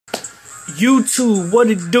YouTube, what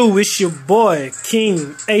it do? It's your boy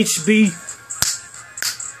King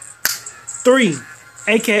HB3,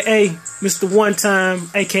 aka Mr. One Time,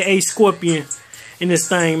 aka Scorpion, in this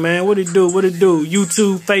thing, man. What it do? What it do?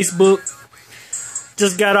 YouTube, Facebook.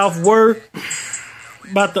 Just got off work.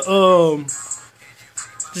 About to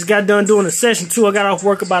just got done doing a session too. I got off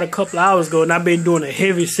work about a couple of hours ago, and I've been doing a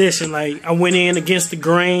heavy session. Like I went in against the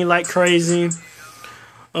grain like crazy.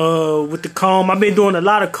 With the comb, I've been doing a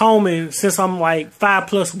lot of combing since I'm like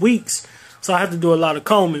 5+ weeks, so I have to do a lot of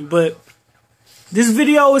combing. But this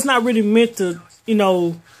video is not really meant to, you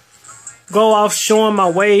know, go off showing my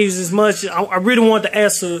waves as much. I really want to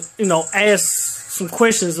answer, you know, ask some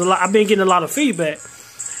questions. I've been getting a lot of feedback.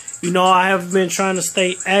 You know, I have been trying to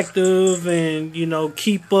stay active and, you know,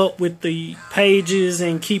 keep up with the pages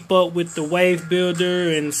and keep up with the wave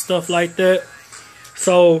builder and stuff like that.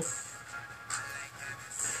 So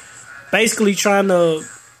basically trying to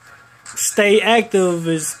stay active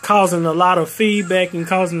is causing a lot of feedback and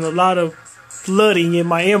causing a lot of flooding in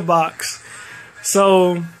my inbox.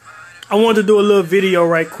 So I wanted to do a little video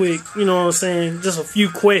right quick, you know what I'm saying? Just a few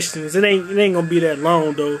questions. It ain't gonna be that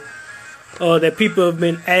long though. That people have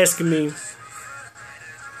been asking me.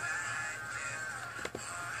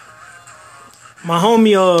 My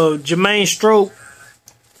homie Jermaine Stroke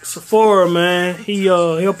Sephora, man,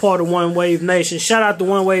 he'll part of One Wave Nation. Shout out to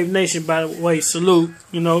One Wave Nation, by the way. Salute,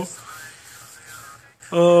 you know.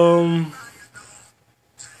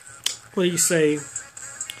 What do you say?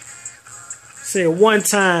 Say one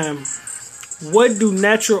time, what do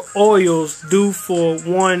natural oils do for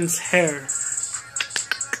one's hair?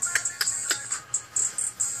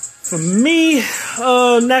 For me,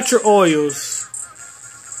 natural oils,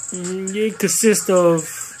 it consists of,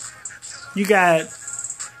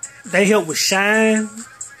 they help with shine,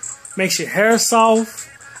 makes your hair soft.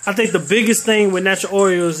 I think the biggest thing with natural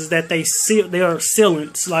oils is that they are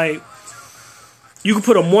sealants. Like, you can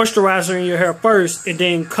put a moisturizer in your hair first and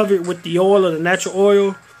then cover it with the oil or the natural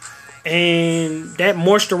oil, and that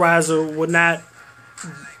moisturizer will not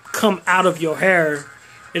come out of your hair.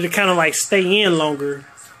 It'll kind of like stay in longer,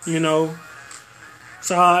 you know.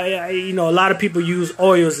 So, you know, a lot of people use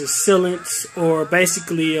oils as sealants or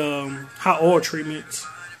basically hot oil treatments.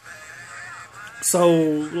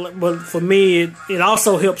 So, but for me, it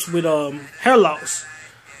also helps with hair loss.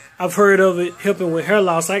 I've heard of it helping with hair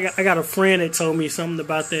loss. I got a friend that told me something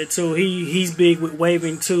about that too. He's big with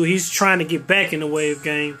waving too. He's trying to get back in the wave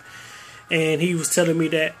game. And he was telling me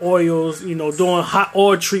that oils, you know, doing hot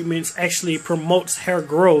oil treatments actually promotes hair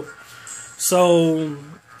growth. So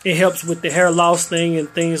it helps with the hair loss thing and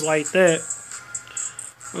things like that.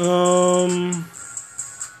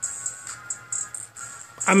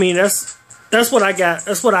 I mean, that's what I got.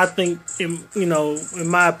 That's what I think, in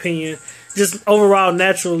my opinion. Just overall,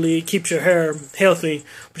 naturally, it keeps your hair healthy.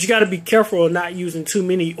 But you got to be careful of not using too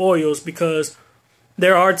many oils, because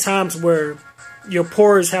there are times where your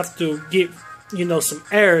pores have to get, you know, some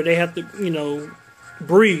air. They have to, you know,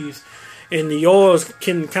 breathe. And the oils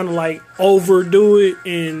can kind of like overdo it.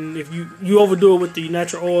 And if you overdo it with the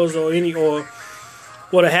natural oils or any oil,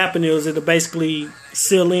 what'll happen is it'll basically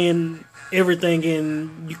seal in everything,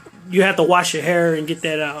 and you have to wash your hair and get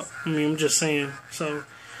that out. I mean, I'm just saying. So,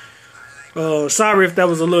 sorry if that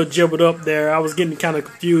was a little jibbered up there. I was getting kind of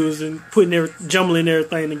confused and jumbling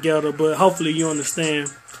everything together, but hopefully you understand.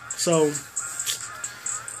 So,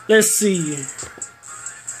 let's see.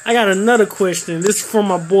 I got another question. This is from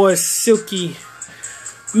my boy Silky,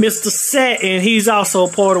 Mr. Satin. He's also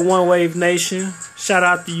part of One Wave Nation. Shout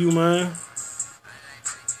out to you, man.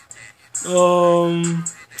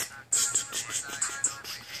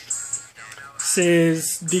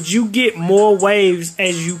 Says, did you get more waves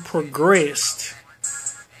as you progressed?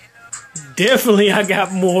 Definitely I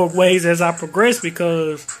got more waves as I progressed,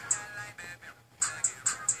 because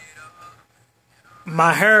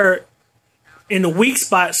my hair in the weak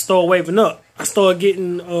spot started waving up. I started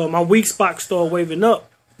getting my weak spot started waving up,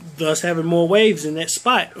 thus having more waves in that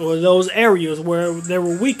spot or those areas where they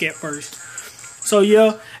were weak at first. So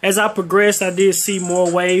yeah, as I progressed, I did see more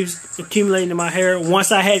waves accumulating in my hair.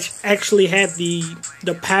 Once I had actually had the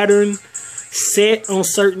pattern set on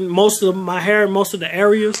most of my hair, most of the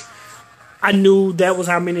areas, I knew that was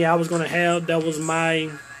how many I was going to have. That was my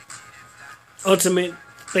ultimate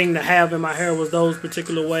thing to have in my hair, was those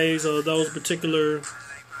particular waves or those particular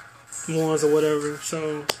ones or whatever.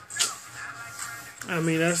 So, I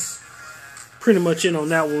mean, that's pretty much it on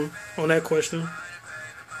that one, on that question.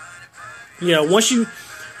 Yeah, once you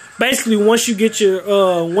get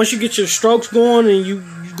your strokes going and you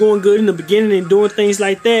going good in the beginning and doing things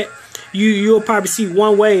like that, You'll probably see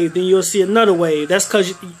one wave, then you'll see another wave. That's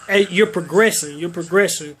because you're progressing. You're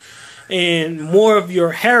progressing, and more of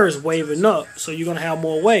your hair is waving up, so you're gonna have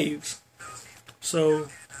more waves. So,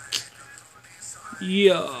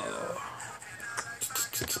 yeah,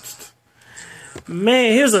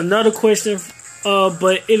 man. Here's another question,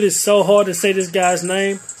 but it is so hard to say this guy's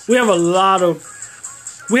name. We have a lot of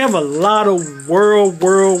world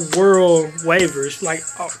waivers, like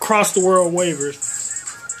across the world waivers.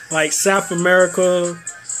 Like South America,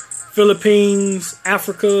 Philippines,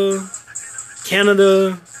 Africa,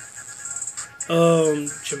 Canada,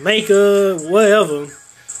 Jamaica, whatever.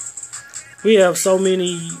 We have so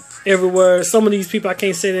many everywhere. Some of these people, I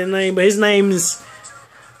can't say their name, but his name is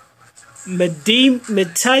Metaja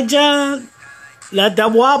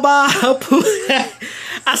Ladawaba.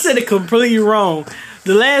 I said it completely wrong.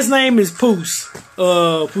 The last name is Poos,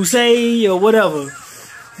 Pusey or whatever.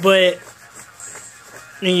 But,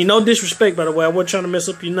 and no disrespect, by the way, I wasn't trying to mess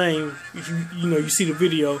up your name. If you see the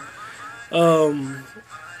video.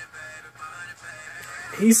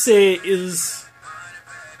 He said, is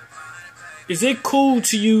it cool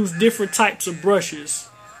to use different types of brushes,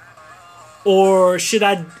 or should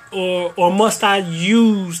I, or must I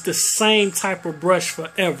use the same type of brush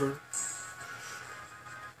forever?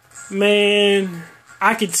 Man,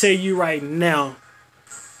 I can tell you right now,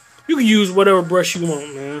 you can use whatever brush you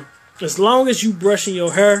want, man. As long as you brushing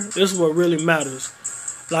your hair, this is what really matters.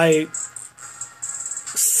 Like,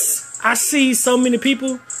 I see so many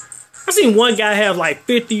people. I seen one guy have like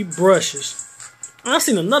 50 brushes. I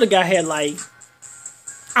seen another guy had like,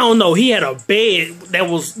 I don't know, he had a bed that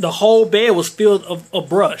was, the whole bed was filled of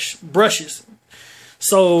brushes.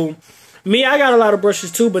 So, me, I got a lot of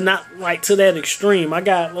brushes too, but not like to that extreme. I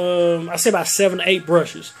got, I say about 7 to 8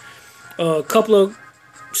 brushes. A couple of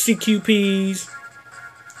CQPs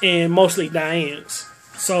and mostly Dianes.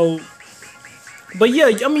 So, but yeah,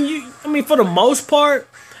 I mean, for the most part,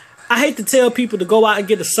 I hate to tell people to go out and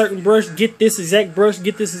get a certain brush, get this exact brush,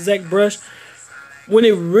 get this exact brush. When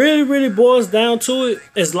it really, really boils down to it,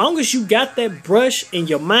 as long as you got that brush in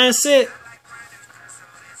your mindset,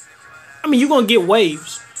 I mean, you're gonna get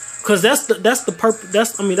waves, cause that's the purpose.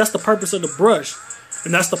 That's the purpose of the brush,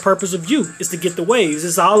 and that's the purpose of you, is to get the waves.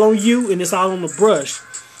 It's all on you, and it's all on the brush.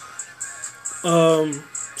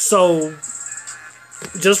 So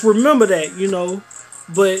just remember that,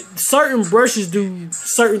 But certain brushes do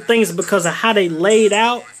certain things because of how they laid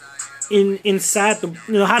out inside the,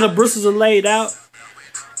 how the bristles are laid out,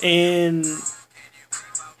 and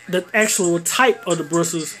the actual type of the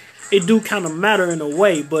bristles. It do kind of matter in a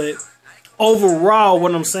way, but overall,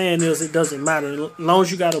 what I'm saying is it doesn't matter. As long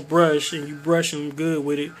as you got a brush and you brushing good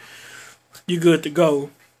with it, you're good to go.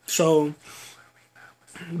 So,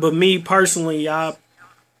 but me personally, I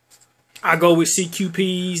go with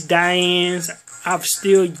CQPs, Dianes. I've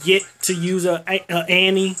still yet to use a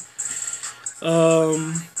Annie.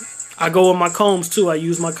 I go with my combs too. I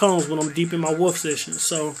use my combs when I'm deep in my wolf session.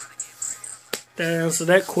 So that answer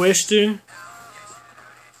that question.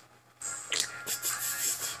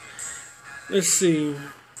 Let's see.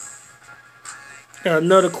 Got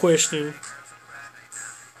another question.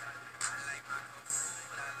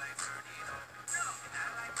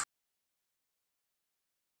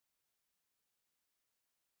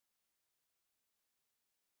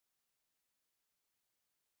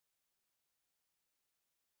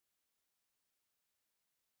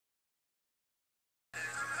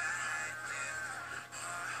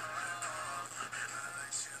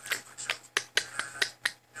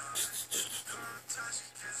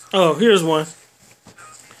 Oh, here's one.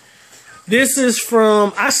 This is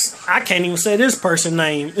from, I can't even say this person's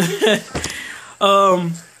name.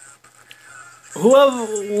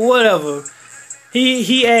 Whatever.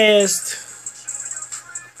 He asked,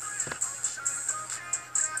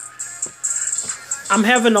 I'm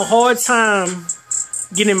having a hard time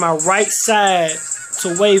getting my right side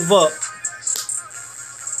to wave up.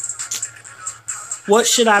 What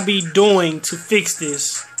should I be doing to fix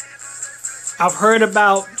this? I've heard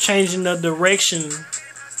about changing the direction,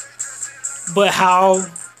 but how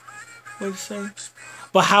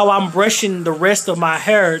I'm brushing the rest of my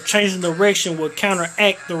hair, changing direction will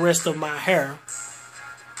counteract the rest of my hair.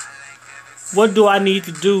 What do I need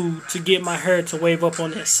to do to get my hair to wave up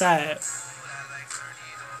on that side?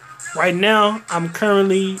 Right now,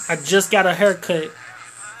 I just got a haircut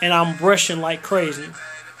and I'm brushing like crazy.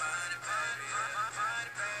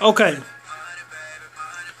 Okay.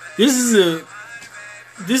 This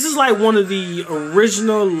is like one of the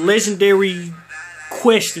original legendary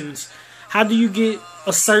questions. How do you get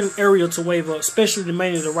a certain area to wave up, especially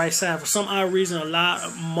mainly the right side? For some odd reason,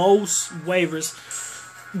 most wavers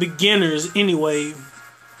beginners anyway,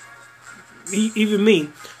 even me,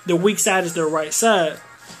 the weak side is their right side.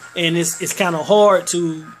 And it's kind of hard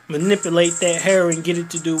to manipulate that hair and get it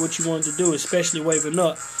to do what you want it to do, especially waving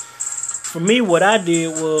up. For me, what I did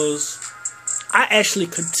was I actually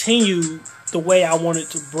continued the way I wanted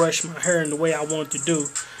to brush my hair and the way I wanted to do.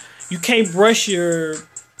 You can't brush your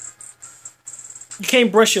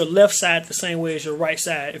left side the same way as your right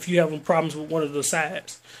side if you're having problems with one of the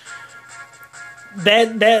sides.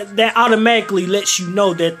 That automatically lets you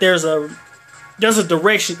know that there's a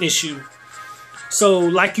direction issue. So,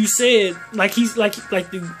 like you said, like you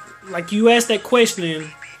asked that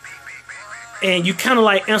question, and you kind of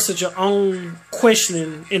like answered your own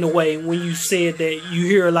question in a way when you said that you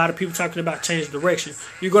hear a lot of people talking about change the direction.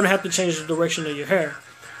 You're going to have to change the direction of your hair.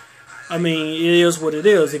 I mean, it is what it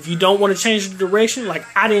is. If you don't want to change the direction, like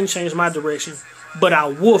I didn't change my direction, but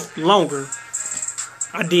I woofed longer.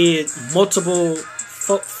 I did multiple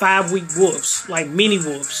 5-week woofs, like mini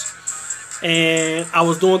woofs, and I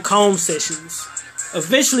was doing comb sessions.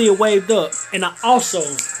 Eventually it waved up, and I also,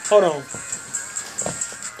 hold on.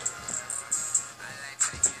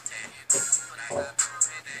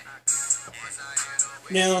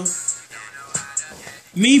 Now,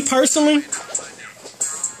 me personally,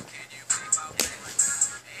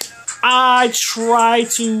 I try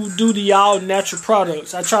to do the all natural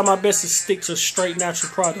products. I try my best to stick to straight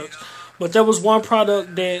natural products. But there was one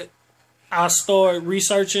product that I started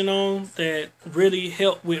researching on that really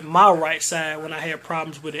helped with my right side when I had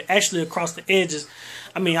problems with it. Actually, across the edges.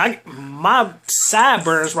 I mean, my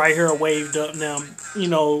sideburns right here are waved up now, you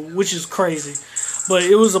know, which is crazy. But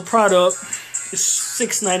it was a product. It's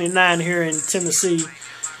 $6.99 here in Tennessee.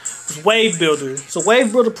 It's Wave Builder. It's a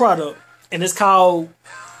Wave Builder product, and it's called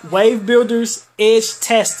Wave Builder's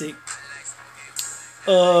Edge-tastic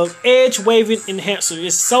Edge Waving Enhancer.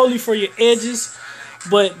 It's solely for your edges,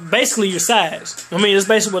 but basically your sides. I mean, it's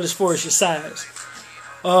basically what it's for, is your sides.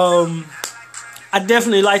 I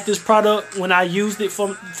definitely like this product. When I used it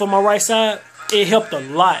for my right side, it helped a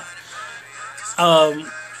lot.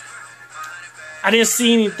 I didn't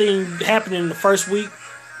see anything happening in the first week.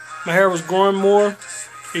 My hair was growing more.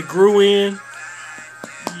 It grew in.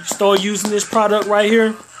 You start using this product right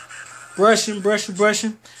here. Brushing.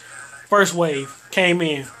 First wave came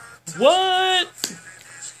in. What?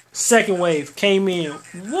 Second wave came in.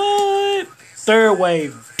 What? Third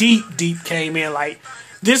wave, deep came in. Like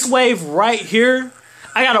this wave right here.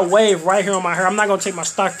 I got a wave right here on my hair. I'm not going to take my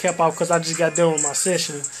stock cap off because I just got done with my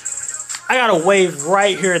session. I got a wave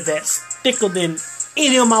right here that's thicker than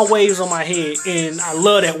any of my waves on my head. And I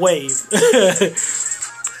love that wave.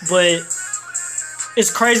 But it's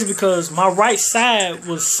crazy because my right side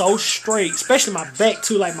was so straight. Especially my back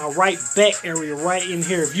too. Like my right back area right in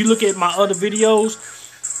here. If you look at my other videos,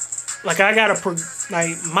 like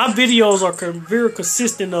my videos are very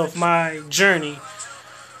consistent of my journey.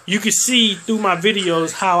 You can see through my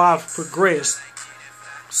videos how I've progressed.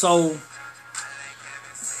 So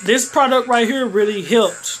this product right here really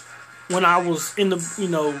helped when I was in the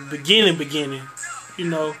beginning,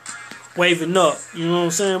 waving up. You know what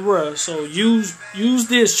I'm saying, bruh? So use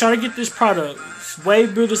this. Try to get this product. It's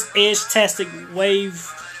Wave Builder's Edge-tastic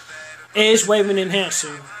Edge Waving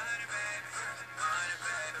Enhancer.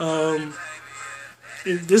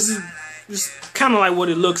 This is kind of like what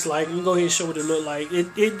it looks like. Let me go ahead and show what it look like.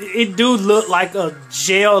 It do look like a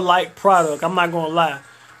gel-like product. I'm not gonna lie.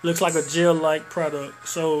 Looks like a gel-like product.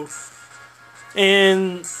 So,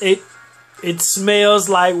 and it smells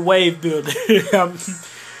like Wave Builder.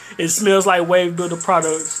 It smells like Wave Builder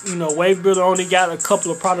products. You know, Wave Builder only got a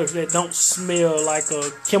couple of products that don't smell like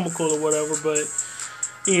a chemical or whatever. But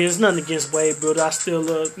yeah, it's nothing against Wave Builder. I still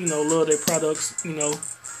love their products.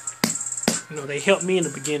 They helped me in the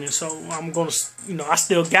beginning, so I'm gonna, I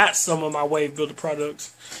still got some of my Wave Builder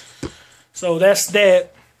products. So that's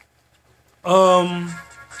that.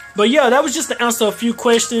 But yeah, that was just to answer a few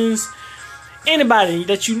questions. Anybody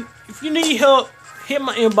if you need help, hit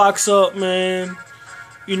my inbox up, man.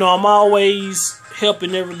 I'm always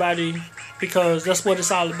helping everybody because that's what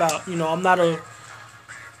it's all about. I'm not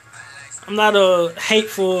a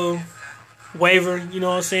hateful waver. You know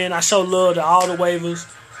what I'm saying? I show love to all the wavers.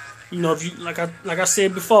 If you like I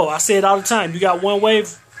said before, I say it all the time. You got one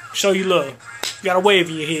wave, show you love. You got a wave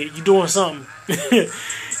in your head. You're doing something.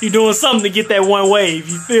 You're doing something to get that one wave.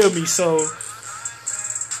 You feel me? So,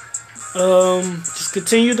 just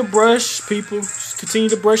continue to brush, people. Just continue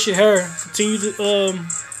to brush your hair. Continue to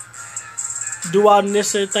do all the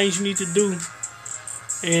necessary things you need to do.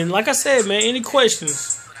 And like I said, man, any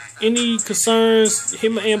questions, any concerns,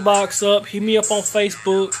 hit my inbox up. Hit me up on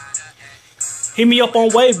Facebook. Hit me up on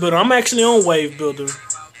Wave Builder. I'm actually on Wave Builder.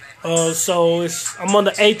 So I'm on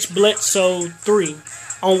the H Bledsoe 3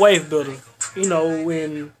 on Wave Builder. You know,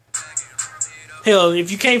 when hell,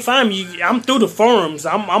 if you can't find me, I'm through the forums.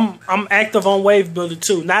 I'm active on Wave Builder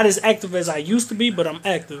too. Not as active as I used to be, but I'm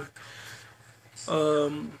active.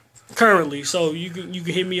 Currently, so you can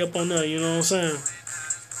hit me up on that. You know what I'm saying?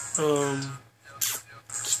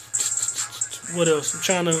 What else? I'm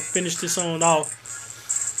trying to finish this on off.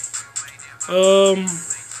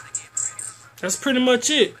 That's pretty much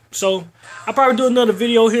it. So I'll probably do another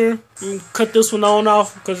video here. Cut this one on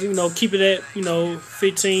off because, you know, keep it at, you know,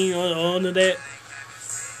 15 or under that.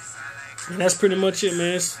 And that's pretty much it,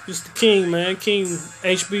 man. It's the King, man. King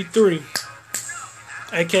HB3,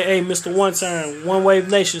 aka Mr. One Time, One Wave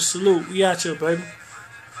Nation. Salute. We out here, baby.